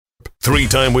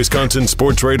Three-time Wisconsin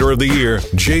Sports Writer of the Year,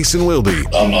 Jason Wilde.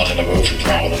 I'm not in a mood for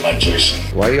drama tonight, Jason.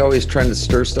 Why are you always trying to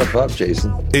stir stuff up,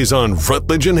 Jason? Is on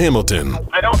Rutledge and Hamilton.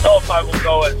 I don't know if I will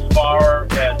go as far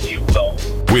as you will.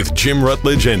 With Jim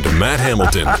Rutledge and Matt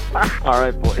Hamilton. All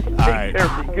right, boys. All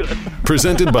right. Be good.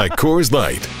 Presented by Coors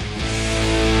Light.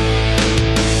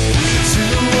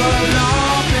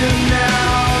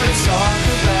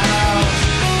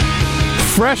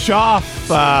 Fresh off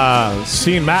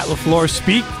seeing Matt LaFleur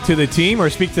speak to the team or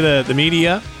speak to the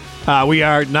media, we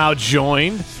are now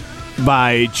joined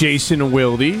by Jason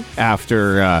Wilde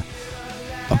after a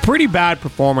pretty bad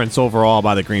performance overall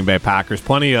by the Green Bay Packers.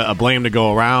 Plenty of blame to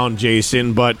go around,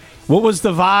 Jason, but what was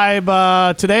the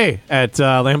vibe today at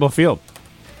Lambeau Field?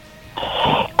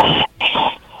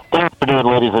 Good afternoon,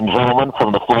 ladies and gentlemen,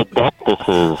 from the flight deck. This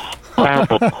is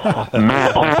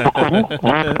Matt Hamilton,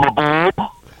 Rutledge,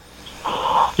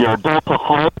 your Delta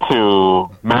flight to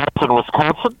Madison,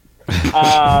 Wisconsin.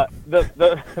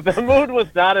 The mood was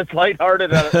not as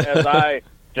lighthearted as I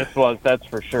just was. That's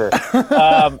for sure.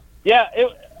 They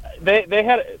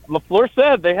had LaFleur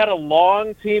said they had a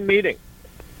long team meeting,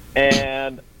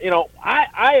 and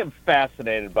I am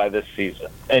fascinated by this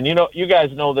season. And you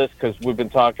guys know this because we've been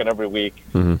talking every week.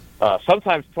 Mm-hmm.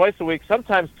 Sometimes twice a week,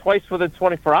 sometimes twice within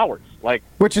 24 hours.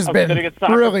 Which has been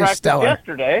really stellar.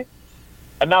 Yesterday.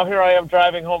 And now here I am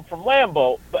driving home from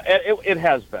Lambeau. But it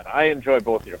has been. I enjoy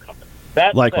both of your company.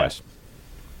 Likewise.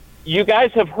 You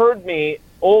guys have heard me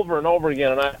over and over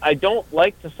again, and I don't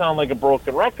like to sound like a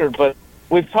broken record, but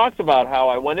we've talked about how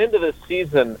I went into this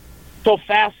season so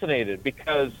fascinated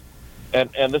because, and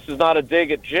this is not a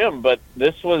dig at Jim, but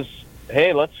this was,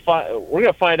 hey, we're going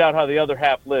to find out how the other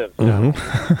half lives now.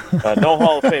 Mm-hmm. No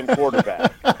Hall of Fame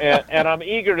quarterback. And I'm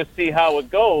eager to see how it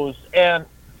goes. And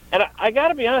I got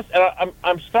to be honest, and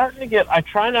I'm starting to get. I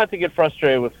try not to get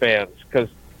frustrated with fans because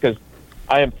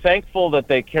I am thankful that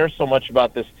they care so much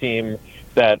about this team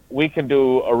that we can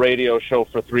do a radio show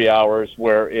for 3 hours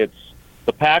where it's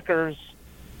the Packers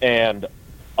and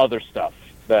other stuff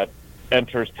that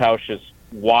enters Tausch's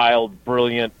wild,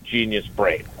 brilliant, genius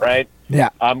brain. Right?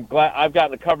 Yeah. I'm glad I've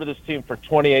gotten to cover this team for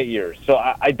 28 years, so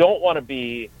I don't want to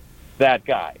be that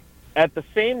guy. At the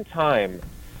same time,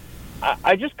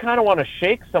 I just kind of want to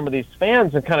shake some of these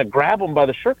fans and kind of grab them by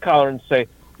the shirt collar and say,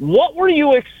 what were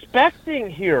you expecting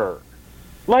here?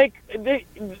 Like, they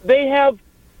have,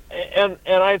 and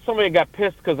I had somebody got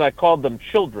pissed because I called them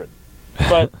children,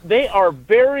 but they are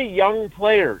very young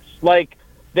players. Like,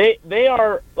 they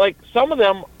are, like, some of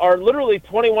them are literally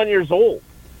 21 years old.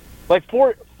 Like,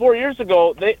 four years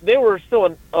ago, they were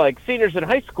still, seniors in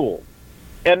high school.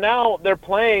 And now they're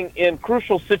playing in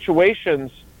crucial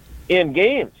situations in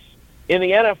games. In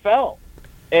the NFL,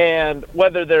 and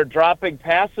whether they're dropping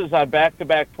passes on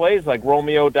back-to-back plays like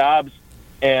Romeo Doubs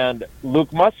and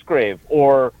Luke Musgrave,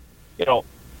 or,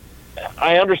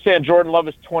 I understand Jordan Love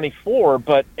is 24,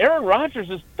 but Aaron Rodgers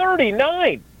is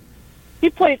 39.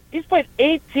 He's played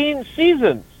 18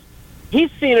 seasons.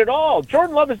 He's seen it all.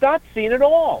 Jordan Love has not seen it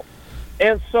all,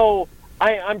 and so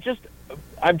I'm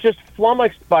just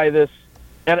flummoxed by this,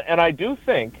 and I do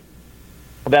think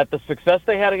that the success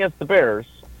they had against the Bears,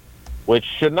 which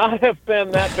should not have been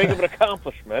that big of an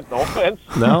accomplishment, no offense.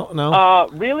 No.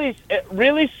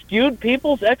 Really skewed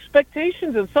people's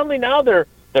expectations, and suddenly now they're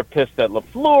pissed at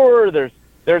LaFleur.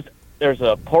 There's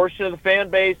a portion of the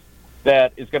fan base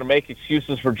that is going to make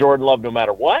excuses for Jordan Love no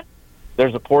matter what.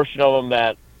 There's a portion of them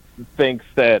that thinks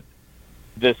that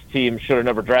this team should have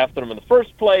never drafted him in the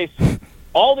first place.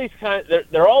 All these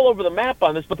they're all over the map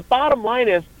on this, but the bottom line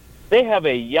is they have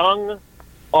a young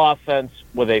offense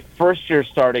with a first-year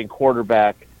starting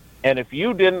quarterback, and if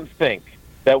you didn't think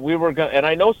that we were going, and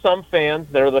I know some fans,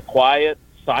 they're the quiet,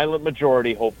 silent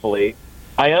majority, hopefully.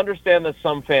 I understand that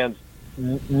some fans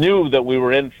knew that we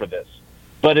were in for this,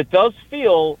 but it does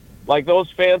feel like those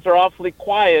fans are awfully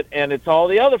quiet, and it's all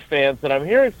the other fans that I'm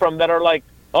hearing from that are like,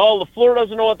 oh, LaFleur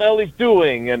doesn't know what the hell he's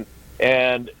doing, and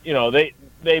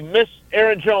they miss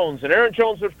Aaron Jones, and Aaron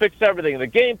Jones would fix everything, and the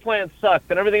game plan sucked,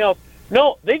 and everything else.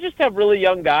 No, they just have really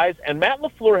young guys, and Matt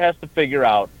LaFleur has to figure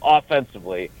out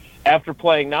offensively, after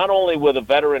playing not only with a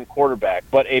veteran quarterback,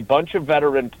 but a bunch of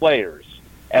veteran players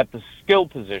at the skill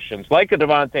positions, like a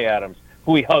Devontae Adams,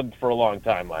 who he hugged for a long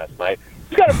time last night.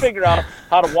 He's got to figure out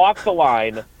how to walk the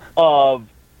line of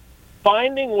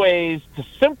finding ways to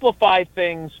simplify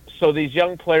things so these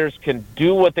young players can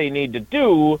do what they need to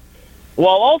do,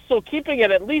 while also keeping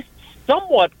it at least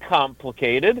somewhat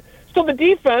complicated, so the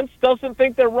defense doesn't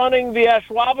think they're running the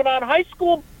Ashwaubenon High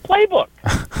School playbook.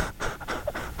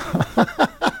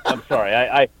 I'm sorry.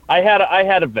 I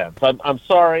had events. I'm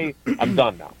sorry. I'm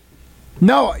done now.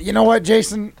 No, you know what,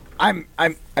 Jason? I'm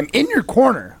in your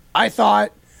corner. I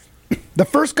thought the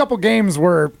first couple games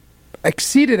were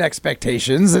exceeded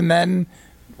expectations, and then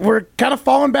we're kind of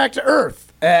falling back to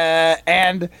earth.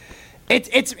 And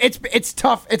it's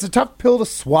tough. It's a tough pill to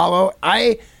swallow.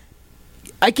 I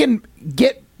can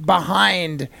get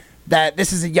behind that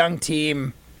this is a young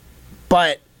team,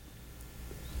 but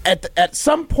at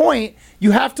some point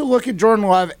you have to look at Jordan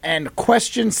Love and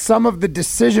question some of the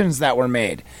decisions that were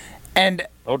made. And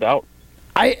no doubt.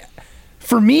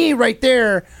 For me right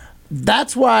there,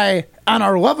 that's why on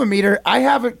our Love-O-Meter, I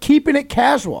have it keeping it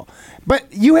casual. But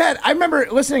I remember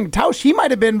listening to Tausch, he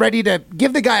might have been ready to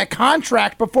give the guy a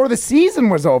contract before the season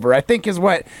was over, I think is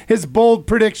what his bold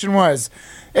prediction was,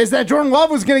 is that Jordan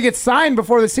Love was going to get signed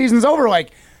before the season's over.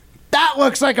 Like, that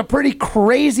looks like a pretty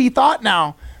crazy thought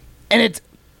now. And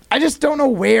I just don't know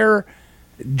where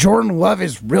Jordan Love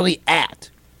is really at.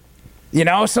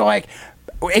 So like,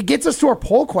 it gets us to our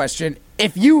poll question.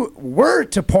 If you were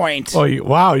to point... Oh,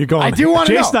 you're going... I do want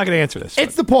to know. Jason's not going to answer this.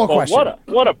 It's the poll question.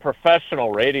 What a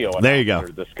professional radio there you go.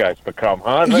 This guy's become,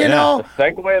 huh? The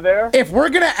segue there? If we're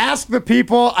going to ask the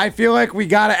people, I feel like we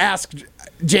got to ask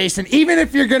Jason. Even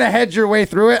if you're going to hedge your way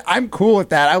through it, I'm cool with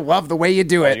that. I love the way you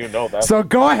do it. You know that. So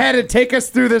go ahead and take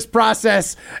us through this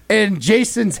process in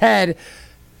Jason's head.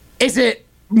 Is it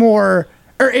more...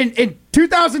 Or in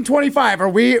 2025, are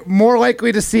we more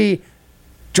likely to see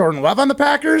Jordan Love on the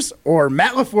Packers or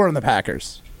Matt LaFleur on the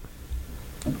Packers?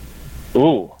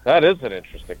 Ooh, that is an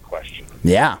interesting question.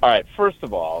 Yeah. All right, first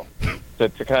of all, to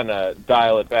kind of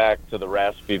dial it back to the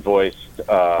raspy-voiced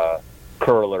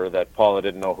curler that Paula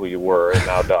didn't know who you were and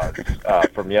now does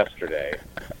from yesterday,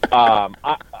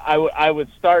 I would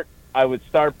start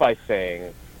by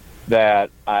saying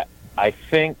that I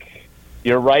think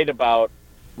you're right about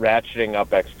ratcheting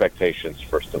up expectations,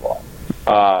 first of all.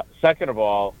 Second of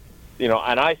all,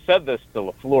 and I said this to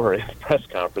LaFleur in the press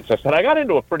conference. I said, I got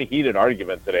into a pretty heated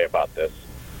argument today about this.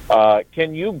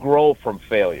 Can you grow from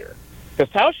failure?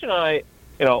 Because Tausch and I,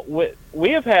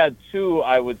 we have had two,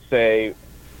 I would say,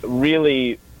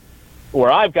 really,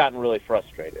 where I've gotten really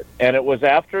frustrated. And it was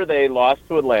after they lost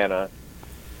to Atlanta,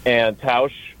 and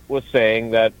Tausch was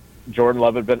saying that Jordan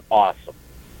Love had been awesome.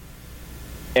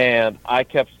 And I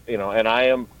kept, and I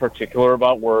am particular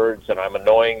about words, and I'm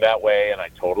annoying that way, and I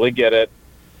totally get it.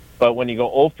 But when you go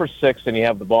 0 for 6 and you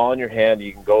have the ball in your hand,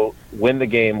 you can go win the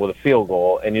game with a field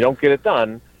goal, and you don't get it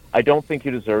done, I don't think you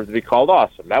deserve to be called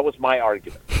awesome. That was my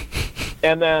argument.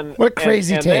 And then what a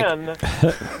crazy take. And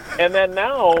then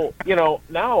now, this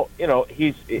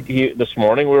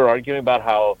morning we were arguing about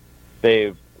how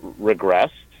they've regressed,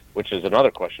 which is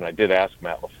another question I did ask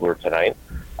Matt LaFleur tonight.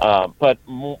 But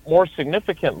more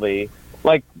significantly,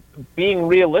 like being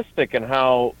realistic in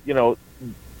how,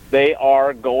 they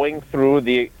are going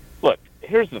through look,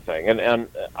 here's the thing, and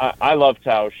I love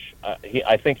Tausch.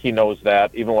 I think he knows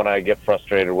that, even when I get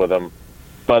frustrated with him.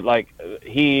 But,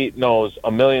 he knows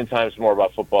a million times more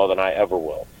about football than I ever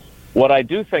will. What I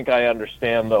do think I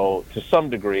understand, though, to some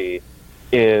degree,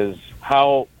 is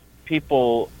how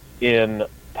people in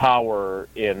power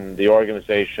in the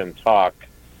organization talk,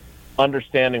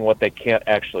 understanding what they can't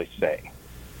actually say.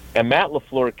 And Matt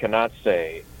LaFleur cannot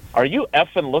say, are you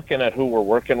effing looking at who we're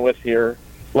working with here?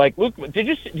 Like, Luke,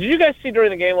 did you guys see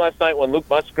during the game last night when Luke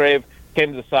Musgrave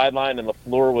came to the sideline and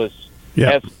LaFleur was,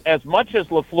 as much as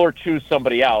LaFleur chews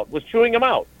somebody out, was chewing him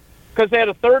out? Because they had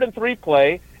a 3rd and 3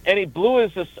 play, and he blew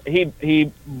his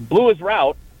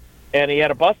route, and he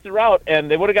had a busted route, and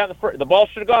they would have gotten the ball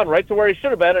should have gone right to where he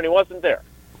should have been, and he wasn't there.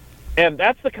 And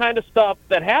that's the kind of stuff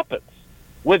that happens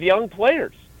with young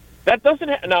players. That doesn't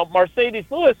now, Mercedes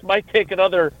Lewis might take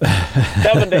another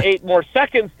 7 to 8 more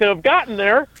seconds to have gotten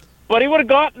there, but he would have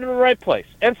gotten in the right place.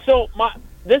 And so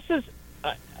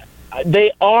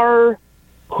they are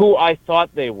who I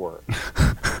thought they were.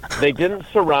 They didn't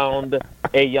surround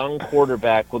a young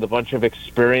quarterback with a bunch of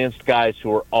experienced guys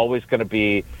who are always going to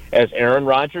be, as Aaron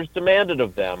Rodgers demanded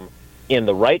of them, in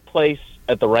the right place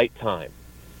at the right time.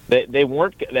 They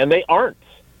weren't, and they aren't.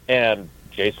 And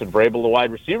Jason Vrabel, the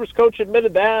wide receivers coach,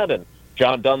 admitted that, and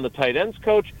John Dunn, the tight ends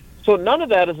coach. So none of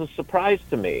that is a surprise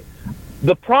to me.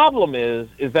 The problem is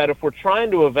that if we're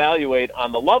trying to evaluate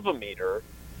on the Love-O-Meter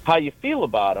how you feel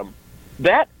about him,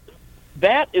 that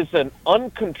is an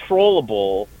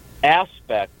uncontrollable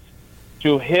aspect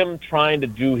to him trying to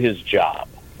do his job,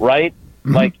 right?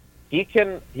 Mm-hmm. Like he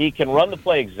can run the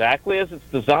play exactly as it's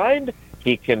designed.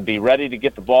 He can be ready to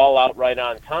get the ball out right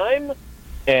on time,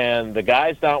 and the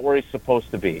guy's not where he's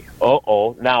supposed to be.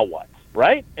 Now what?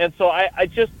 Right? And so I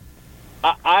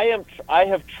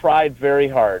have tried very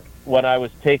hard when I was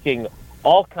taking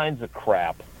all kinds of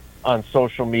crap on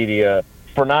social media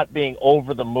for not being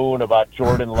over the moon about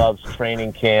Jordan Love's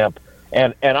training camp,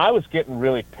 and I was getting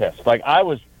really pissed. Like I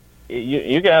was,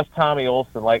 you can ask Tommy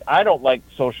Olson. Like I don't like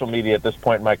social media at this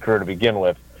point in my career to begin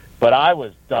with, but I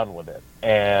was done with it.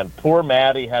 And poor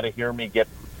Maddie had to hear me get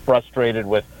frustrated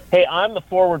with, hey, I'm the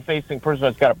forward-facing person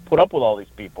that's got to put up with all these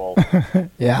people.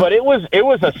 Yeah. But it was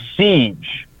a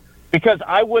siege because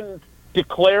I wouldn't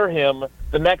declare him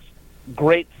the next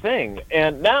great thing.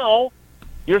 And now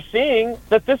you're seeing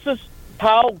that this is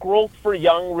how growth for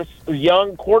young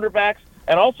quarterbacks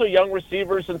and also young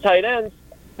receivers and tight ends,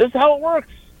 this is how it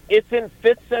works. It's in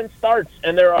fits and starts,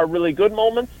 and there are really good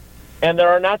moments and there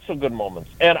are not so good moments.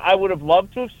 And I would have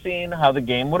loved to have seen how the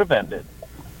game would have ended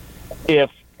if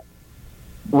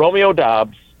Romeo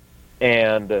Doubs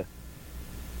and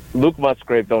Luke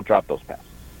Musgrave don't drop those passes.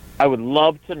 I would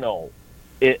love to know,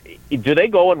 do they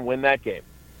go and win that game?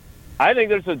 I think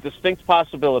there's a distinct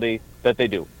possibility that they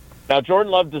do. Now,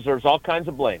 Jordan Love deserves all kinds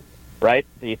of blame, right?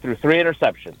 He threw 3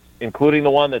 interceptions, including the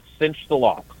one that cinched the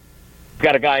loss. He's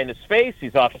got a guy in his face.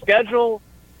 He's off schedule.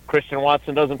 Christian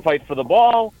Watson doesn't fight for the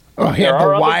ball. Oh, he had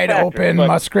the wide-open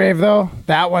Musgrave, though.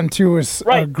 That one, too, was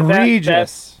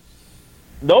egregious.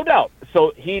 No doubt.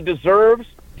 So he deserves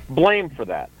blame for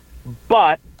that.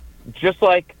 But just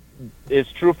like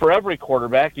is true for every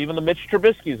quarterback, even the Mitch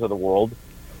Trubisky's of the world,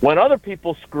 when other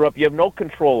people screw up, you have no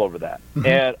control over that. Mm-hmm.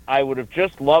 And I would have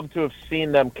just loved to have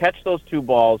seen them catch those 2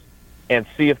 balls and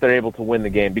see if they're able to win the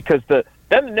game. Because then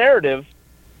the narrative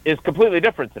is completely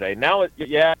different today. Now, they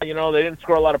didn't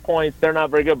score a lot of points. They're not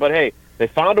very good. But, hey, they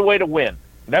found a way to win.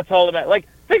 That's all about. Like,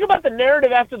 think about the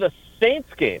narrative after the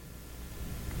Saints game.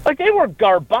 Like, they were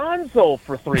garbanzo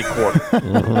for 3 quarters.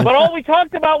 Mm-hmm. But all we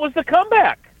talked about was the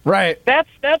comeback. Right.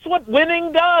 That's what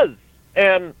winning does.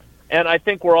 And I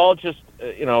think we're all just,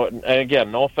 and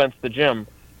again, no offense to Jim,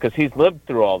 because he's lived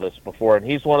through all this before, and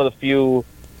he's one of the few,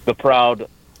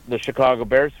 the Chicago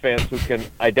Bears fans who can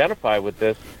identify with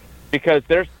this, because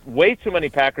there's way too many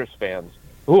Packers fans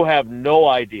who have no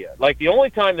idea. Like, the only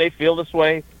time they feel this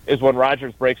way is when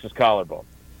Rodgers breaks his collarbone.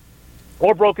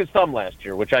 Or broke his thumb last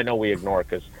year, which I know we ignore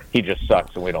because he just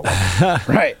sucks and we don't like him.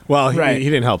 Right. Well, he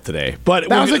didn't help today. But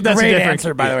that was a great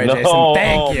answer, by the way, Jason.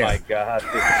 Thank you. Oh, my God.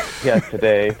 Yeah,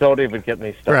 today. Don't even get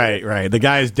me started. Right. The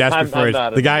guy is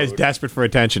desperate for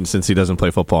attention since he doesn't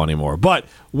play football anymore. But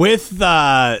with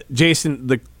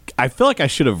Jason, I feel like I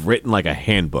should have written like a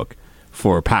handbook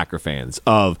for Packer fans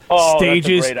of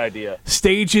stages. That's a great idea.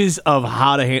 Stages of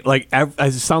how to handle. Like,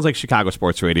 it sounds like Chicago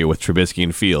sports radio with Trubisky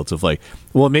and Fields of like,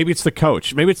 well, maybe it's the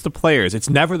coach, maybe it's the players. It's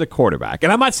never the quarterback.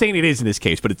 And I'm not saying it is in this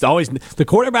case, but it's always the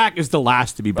quarterback is the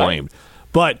last to be blamed. Right.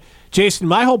 But Jason,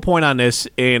 my whole point on this,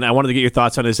 and I wanted to get your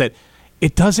thoughts on it, is that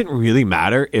it doesn't really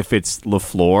matter if it's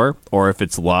LaFleur or if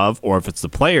it's Love or if it's the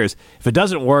players. If it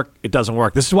doesn't work, it doesn't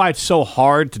work. This is why it's so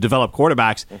hard to develop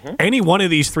quarterbacks. Mm-hmm. Any one of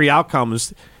these 3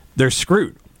 outcomes, they're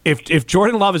screwed. If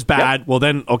Jordan Love is bad, well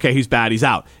then, okay, he's bad, he's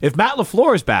out. If Matt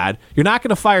LaFleur is bad, you're not going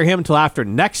to fire him until after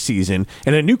next season,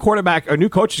 and a new quarterback or new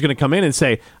coach is going to come in and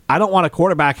say, I don't want a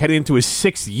quarterback heading into his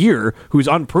 6th year who's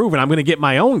unproven. I'm going to get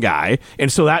my own guy.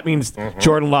 And so that means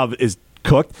Jordan Love is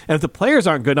cooked. And if the players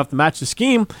aren't good enough to match the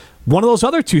scheme, one of those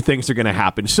other 2 things are going to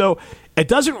happen. So it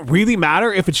doesn't really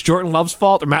matter if it's Jordan Love's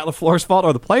fault or Matt LaFleur's fault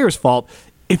or the player's fault.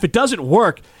 If it doesn't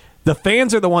work, the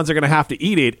fans are the ones that are going to have to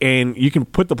eat it, and you can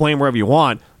put the blame wherever you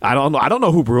want. I don't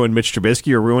know who ruined Mitch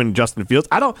Trubisky or ruined Justin Fields.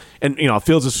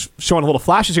 Fields is showing a little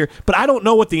flashes here, but I don't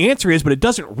know what the answer is. But it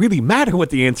doesn't really matter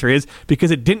what the answer is because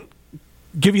it didn't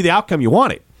give you the outcome you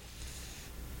wanted.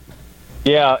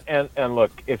 Yeah, and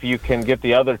look, if you can get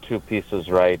the other 2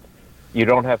 pieces right, you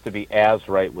don't have to be as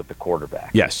right with the quarterback.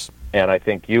 Yes, and I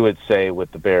think you would say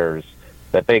with the Bears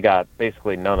that they got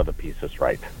basically none of the pieces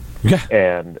right. Yeah,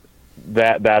 and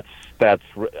that's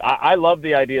I love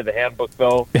the idea of the handbook,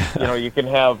 though. You can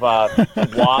have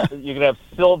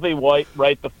Sylvie White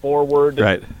write the forward.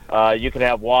 Right. You can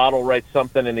have Waddle write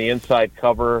something in the inside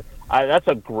cover. That's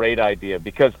a great idea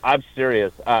because I'm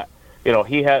serious.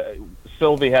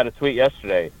 Sylvie had a tweet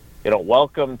yesterday.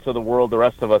 Welcome to the world the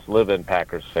rest of us live in,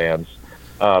 Packers fans.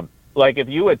 Like if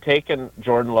you had taken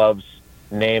Jordan Love's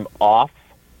name off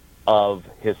of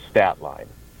his stat line,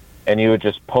 and you had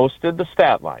just posted the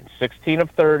stat line, 16 of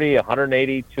 30,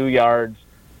 182 yards,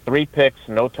 3 picks,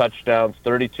 no touchdowns,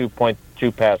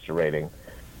 32.2 passer rating,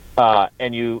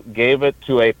 and you gave it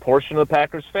to a portion of the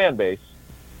Packers fan base,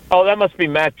 that must be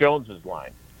Mac Jones's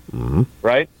line,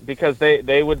 right? Because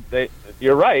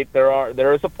you're right.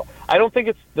 There is I don't think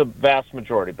it's the vast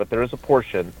majority, but there is a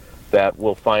portion that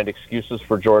will find excuses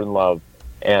for Jordan Love,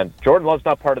 and Jordan Love's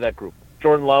not part of that group.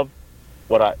 Jordan Love,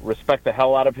 what I respect the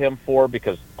hell out of him for,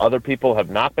 because other people have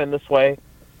not been this way,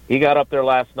 He got up there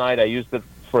last night. I used it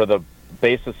for the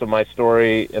basis of my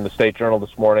story in the State Journal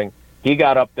this morning. He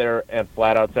got up there and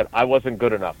flat out said, I wasn't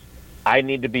good enough. I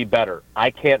need to be better.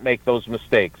 I can't make those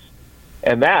mistakes.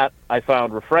 And that I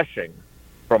found refreshing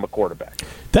from a quarterback.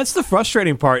 That's the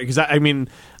frustrating part, because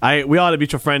we all had a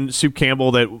mutual friend, Sue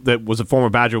Campbell, that was a former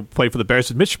Badger who played for the Bears.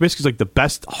 Said Mitch Trubisky's like the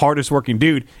best, hardest working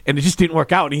dude, and it just didn't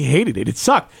work out, and he hated it. It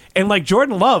sucked. And like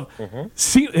Jordan Love,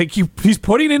 he's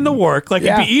putting in the work. Like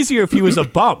it'd be easier if he was a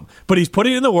bum, but he's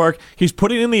putting in the work. He's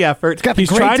putting in the effort. He's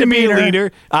trying to be a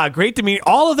leader. Great demeanor.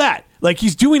 All of that. Like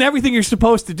he's doing everything you're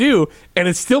supposed to do, and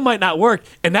it still might not work,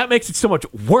 and that makes it so much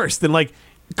worse than like.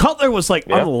 Cutler was like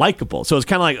unlikable, so it's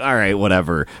kind of like, all right,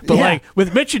 whatever. But like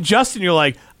with Mitch and Justin, you're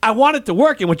like, I want it to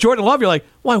work, and with Jordan Love, you're like,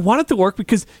 well, I want it to work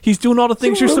because he's doing all the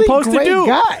things you're supposed to do,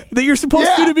 that you're supposed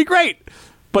to do to be great.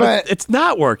 But it's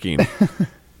not working.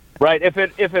 Right? If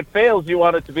it fails, you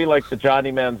want it to be like the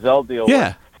Johnny Manziel deal.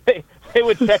 Yeah. They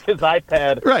would check his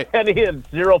iPad, right? And he had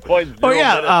 0.0. Oh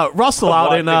yeah, Russell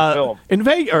out in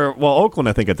Vegas, or Oakland,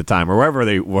 I think at the time, or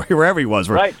wherever he was.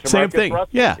 Right, same thing. Russell.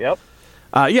 Yeah. Yep.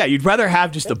 You'd rather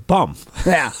have just a bum.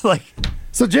 Yeah. Like.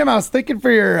 So Jim, I was thinking for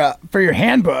your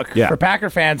handbook for Packer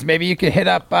fans, maybe you could hit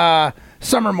up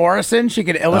Summer Morrison. She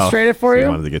could illustrate it for you. I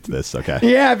wanted to get to this. Okay.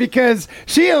 Yeah, because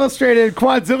she illustrated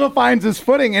Quadzilla finds his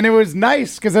footing, and it was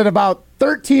nice because at about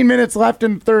 13 minutes left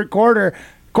in the third quarter,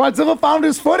 Quadzilla found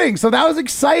his footing. So that was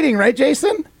exciting, right,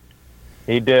 Jason?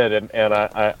 He did, and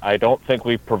I don't think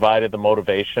we provided the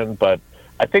motivation, but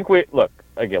I think we look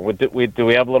again.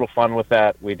 We have a little fun with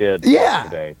that. We did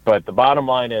today, but the bottom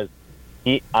line is,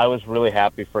 I was really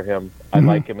happy for him. I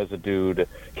like him as a dude.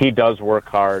 He does work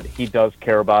hard. He does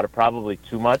care about it, probably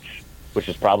too much, which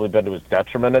has probably been to his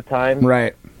detriment at times.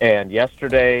 Right. And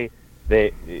yesterday,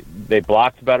 they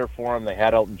blocked better for him. They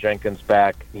had Elton Jenkins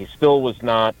back. He still was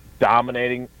not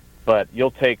dominating, but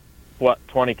you'll take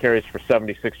 20 carries for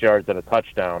 76 yards and a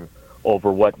touchdown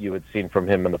over what you had seen from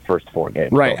him in the first 4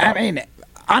 games. Right. I mean,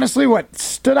 honestly, what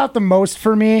stood out the most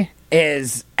for me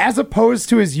is, as opposed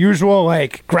to his usual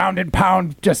like ground and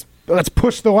pound, just let's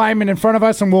push the lineman in front of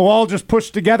us and we'll all just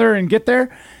push together and get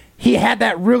there, he had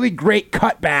that really great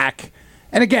cutback.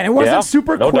 And again, it wasn't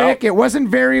super quick. It wasn't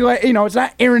very it's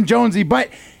not Aaron Jonesy, but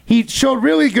he showed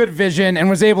really good vision and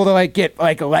was able to like get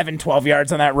like 11, 12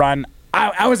 yards on that run.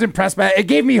 I was impressed by it. It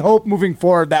gave me hope moving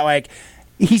forward that like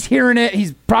he's hearing it.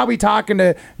 He's probably talking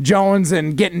to Jones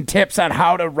and getting tips on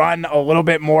how to run a little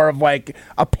bit more of like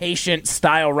a patient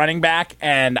style running back.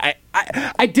 And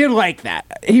I did like that.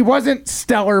 He wasn't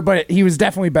stellar, but he was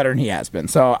definitely better than he has been.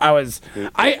 So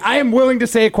I am willing to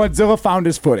say Quadzilla found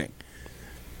his footing.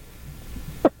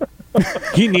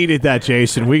 He needed that,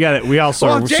 Jason. We got it. We also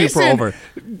are super over.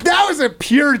 That was a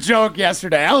pure joke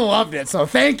yesterday. I loved it. So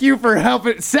thank you for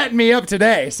setting me up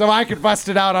today so I could bust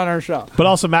it out on our show. But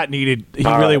also, Matt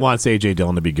really wants A.J.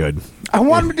 Dillon to be good. I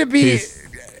want him to be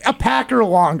a Packer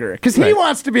longer because he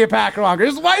wants to be a Packer longer.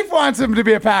 His wife wants him to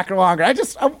be a Packer longer.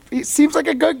 He seems like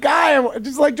a good guy.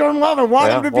 Just like Jordan Love. I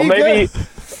want him to be good.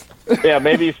 Yeah,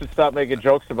 maybe you should stop making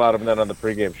jokes about him then on the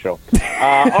pregame show.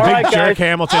 All right, Jerk guys.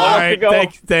 Hamilton. All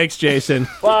right. Thanks, Jason.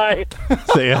 Bye.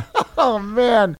 See ya. Oh, man.